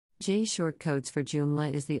JShortcodes for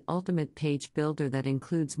Joomla is the ultimate page builder that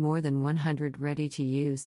includes more than 100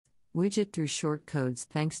 ready-to-use widgets through shortcodes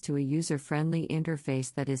thanks to a user-friendly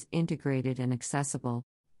interface that is integrated and accessible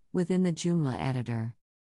within the Joomla editor.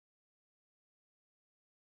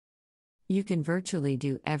 You can virtually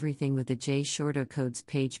do everything with the JShortcodes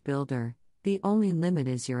page builder, the only limit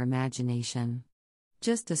is your imagination.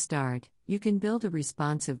 Just to start, you can build a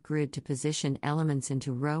responsive grid to position elements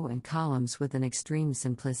into row and columns with an extreme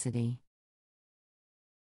simplicity.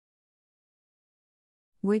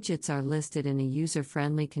 Widgets are listed in a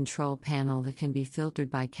user-friendly control panel that can be filtered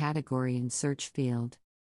by category and search field.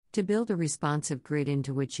 To build a responsive grid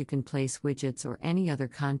into which you can place widgets or any other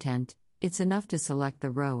content, it's enough to select the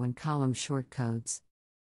row and column shortcodes.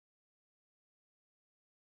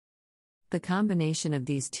 The combination of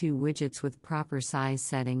these two widgets with proper size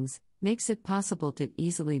settings makes it possible to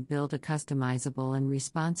easily build a customizable and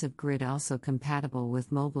responsive grid also compatible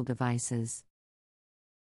with mobile devices.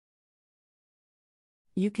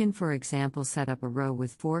 You can, for example, set up a row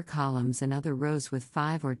with 4 columns and other rows with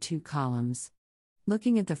 5 or 2 columns.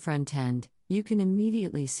 Looking at the front end, you can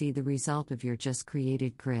immediately see the result of your just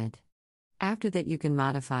created grid. After that, you can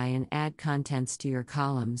modify and add contents to your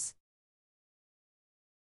columns.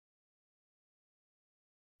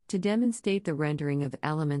 To demonstrate the rendering of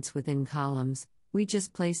elements within columns, we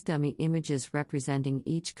just place dummy images representing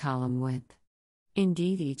each column width.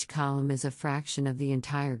 Indeed, each column is a fraction of the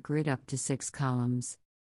entire grid up to 6 columns.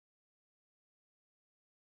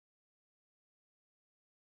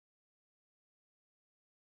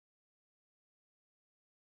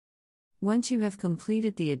 Once you have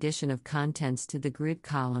completed the addition of contents to the grid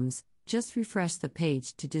columns, just refresh the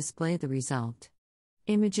page to display the result.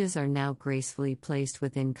 Images are now gracefully placed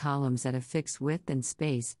within columns at a fixed width and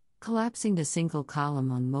space, collapsing to single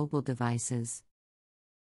column on mobile devices.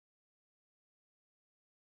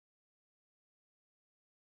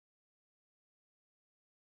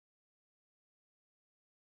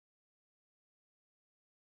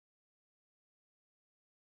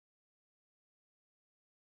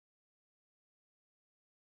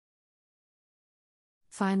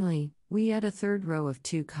 Finally, we add a third row of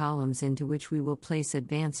 2 columns into which we will place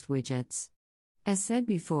advanced widgets. As said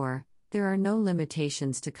before, there are no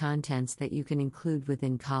limitations to contents that you can include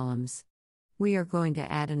within columns. We are going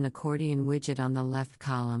to add an accordion widget on the left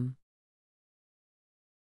column.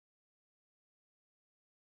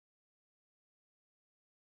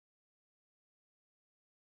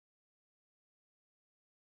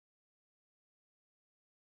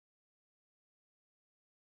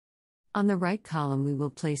 On the right column, we will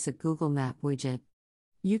place a Google Map widget.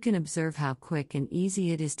 You can observe how quick and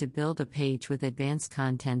easy it is to build a page with advanced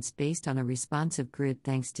contents based on a responsive grid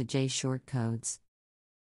thanks to JShortcodes.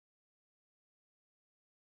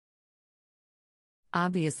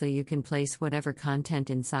 Obviously, you can place whatever content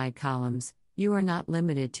inside columns. You are not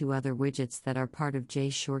limited to other widgets that are part of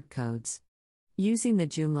JShortcodes. Using the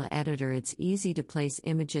Joomla editor, it's easy to place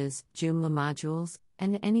images, Joomla modules,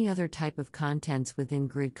 and any other type of contents within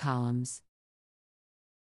grid columns.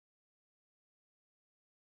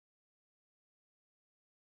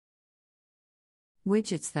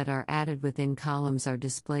 Widgets that are added within columns are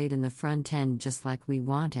displayed in the front end just like we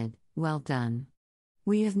wanted. Well done.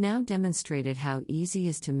 We have now demonstrated how easy it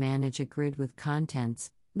is to manage a grid with contents.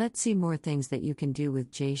 Let's see more things that you can do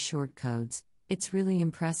with JShortcodes. It's really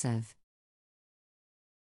impressive.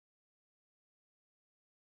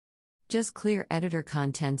 Just clear editor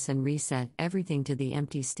contents and reset everything to the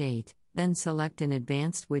empty state, then select an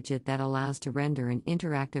advanced widget that allows to render an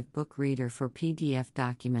interactive book reader for PDF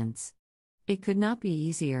documents. It could not be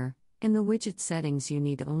easier. In the widget settings, you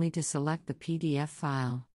need only to select the PDF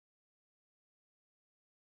file.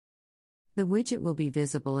 The widget will be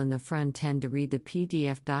visible in the front end to read the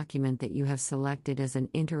PDF document that you have selected as an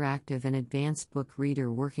interactive and advanced book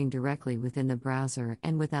reader working directly within the browser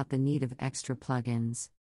and without the need of extra plugins.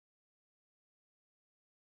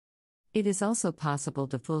 It is also possible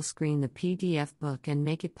to full screen the PDF book and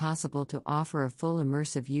make it possible to offer a full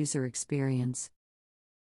immersive user experience.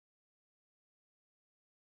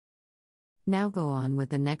 Now go on with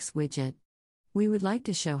the next widget. We would like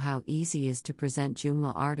to show how easy it is to present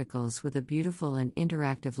Joomla articles with a beautiful and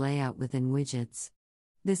interactive layout within widgets.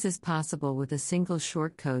 This is possible with a single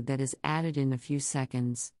shortcode that is added in a few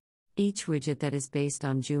seconds. Each widget that is based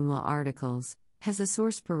on Joomla articles has a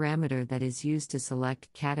source parameter that is used to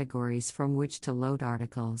select categories from which to load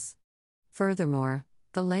articles. Furthermore,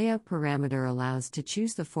 the layout parameter allows to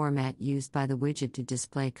choose the format used by the widget to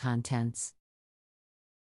display contents.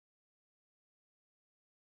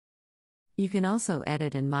 You can also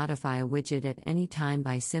edit and modify a widget at any time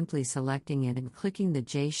by simply selecting it and clicking the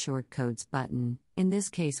JShortcodes button. In this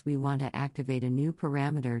case, we want to activate a new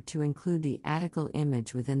parameter to include the article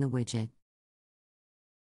image within the widget.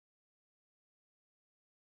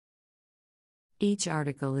 Each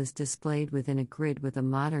article is displayed within a grid with a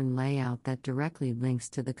modern layout that directly links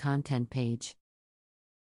to the content page.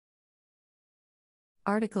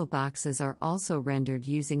 Article boxes are also rendered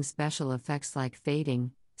using special effects like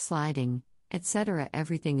fading, sliding, etc.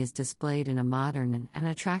 Everything is displayed in a modern and an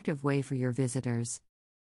attractive way for your visitors.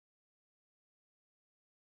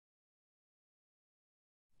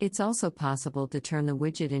 It's also possible to turn the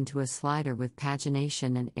widget into a slider with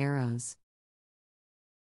pagination and arrows.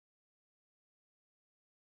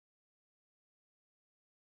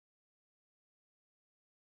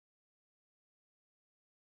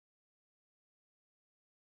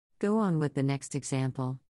 Go on with the next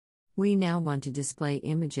example. We now want to display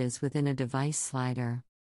images within a device slider.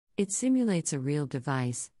 It simulates a real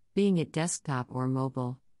device, being it desktop or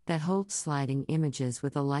mobile, that holds sliding images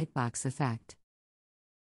with a lightbox effect.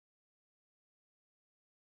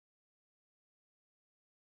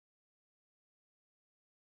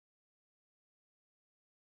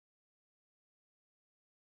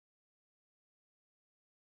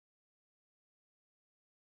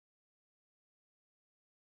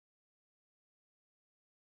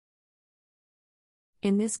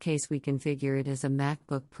 In this case, we configure it as a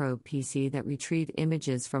MacBook Pro PC that retrieve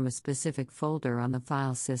images from a specific folder on the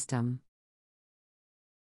file system.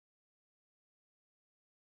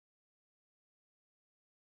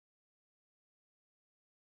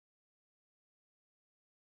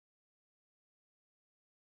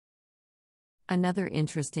 Another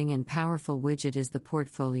interesting and powerful widget is the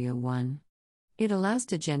Portfolio one. It allows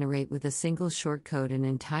to generate with a single shortcode an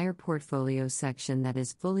entire portfolio section that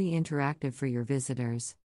is fully interactive for your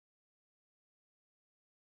visitors.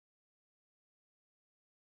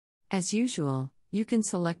 As usual, you can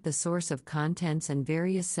select the source of contents and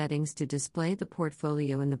various settings to display the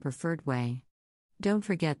portfolio in the preferred way. Don't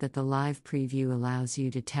forget that the live preview allows you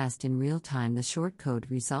to test in real time the shortcode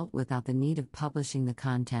result without the need of publishing the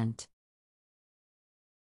content.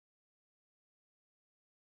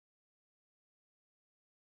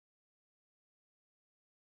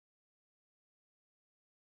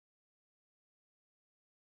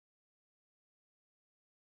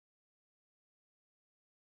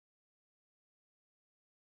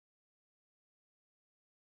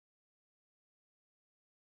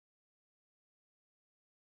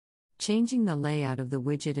 Changing the layout of the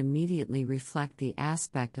widget immediately reflects the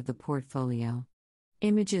aspect of the portfolio.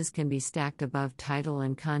 Images can be stacked above title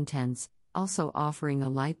and contents, also offering a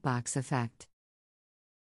lightbox effect.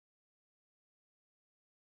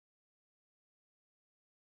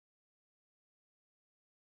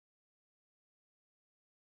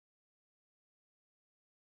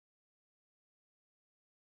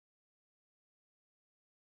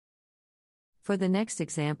 For the next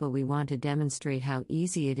example, we want to demonstrate how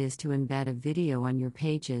easy it is to embed a video on your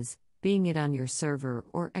pages, being it on your server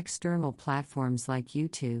or external platforms like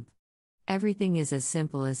YouTube. Everything is as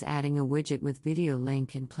simple as adding a widget with video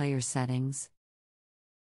link and player settings.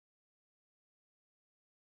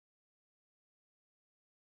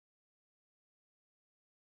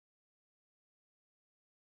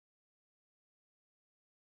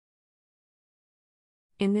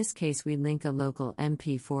 In this case, we link a local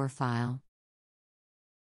MP4 file.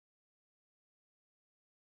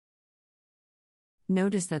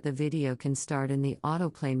 Notice that the video can start in the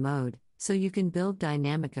autoplay mode, so you can build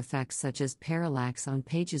dynamic effects such as parallax on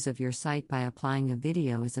pages of your site by applying a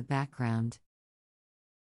video as a background.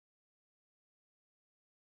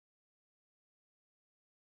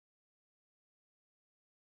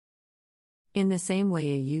 In the same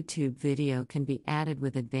way, a YouTube video can be added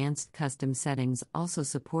with advanced custom settings, also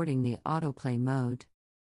supporting the autoplay mode.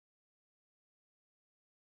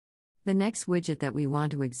 The next widget that we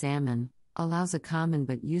want to examine allows a common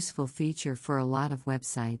but useful feature for a lot of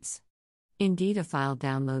websites. Indeed, a file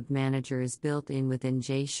download manager is built in within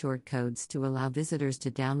JShortcodes to allow visitors to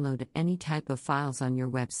download any type of files on your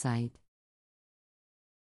website.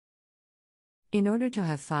 In order to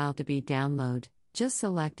have file to be downloaded, just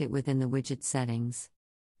select it within the widget settings.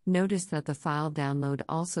 Notice that the file download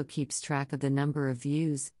also keeps track of the number of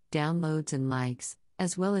views, downloads and likes,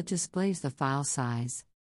 as well as displays the file size.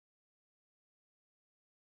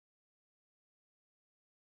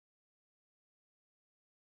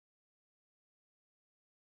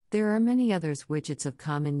 There are many others widgets of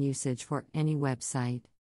common usage for any website.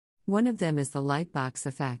 One of them is the lightbox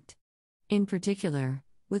effect. In particular,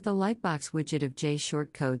 With the Lightbox widget of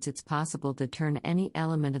JShortcodes, it's possible to turn any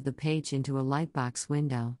element of the page into a Lightbox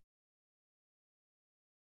window.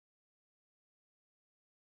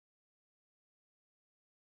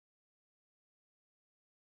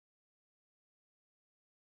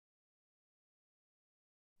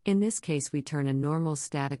 In this case, we turn a normal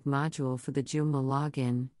static module for the Joomla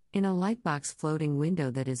login in a Lightbox floating window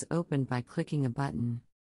that is opened by clicking a button.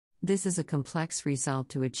 This is a complex result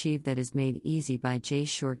to achieve that is made easy by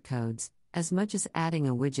JShortcodes, as much as adding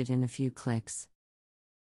a widget in a few clicks.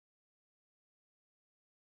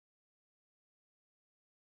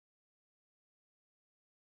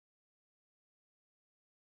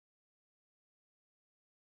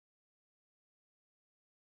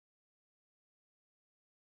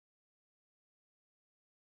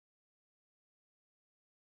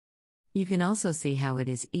 You can also see how it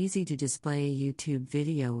is easy to display a YouTube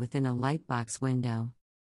video within a Lightbox window.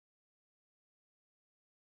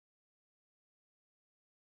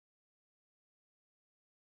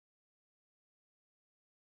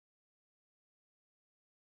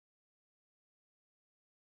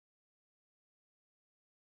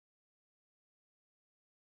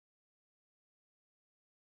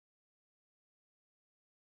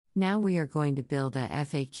 Now we are going to build a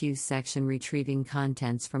FAQ section retrieving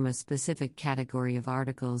contents from a specific category of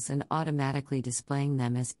articles and automatically displaying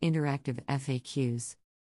them as interactive FAQs.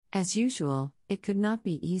 As usual, it could not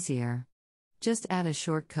be easier. Just add a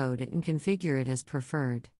shortcode and configure it as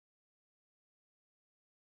preferred.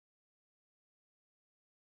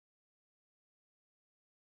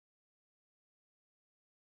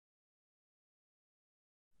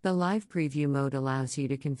 The live preview mode allows you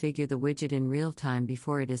to configure the widget in real time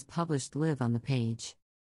before it is published live on the page.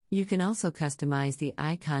 You can also customize the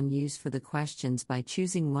icon used for the questions by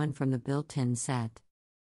choosing one from the built-in set.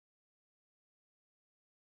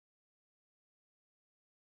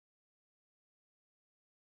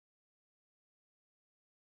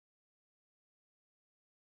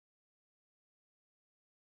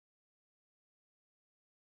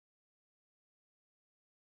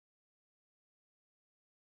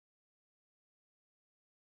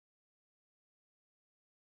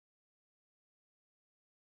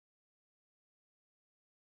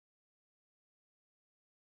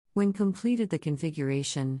 When completed the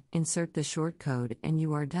configuration, insert the shortcode and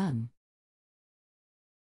you are done.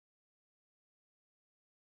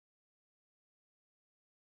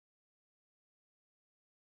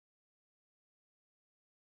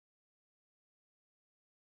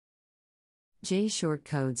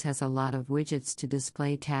 JShortcodes has a lot of widgets to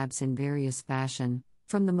display tabs in various fashion,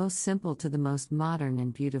 from the most simple to the most modern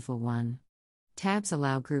and beautiful one. Tabs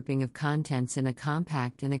allow grouping of contents in a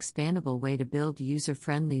compact and expandable way to build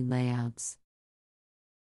user-friendly layouts.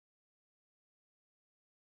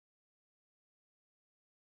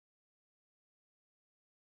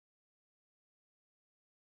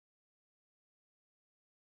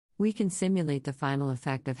 We can simulate the final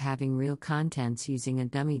effect of having real contents using a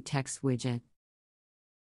dummy text widget.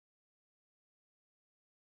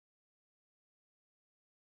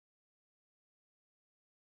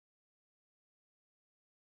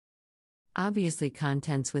 Obviously,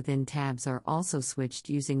 contents within tabs are also switched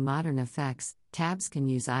using modern effects. Tabs can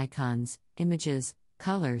use icons, images,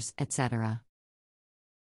 colors, etc.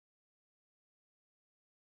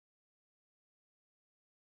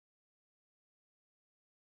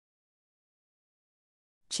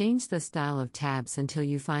 Change the style of tabs until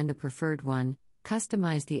you find the preferred one.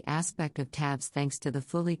 Customize the aspect of tabs thanks to the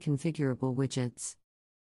fully configurable widgets.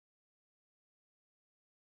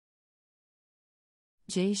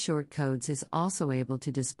 JShortcodes is also able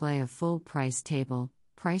to display a full price table,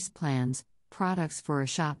 price plans, products for a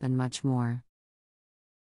shop, and much more.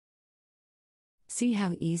 See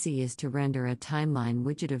how easy it is to render a timeline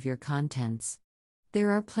widget of your contents.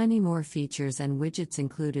 There are plenty more features and widgets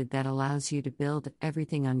included that allows you to build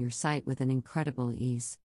everything on your site with an incredible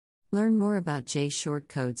ease. Learn more about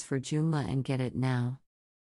JShortcodes for Joomla and get it now.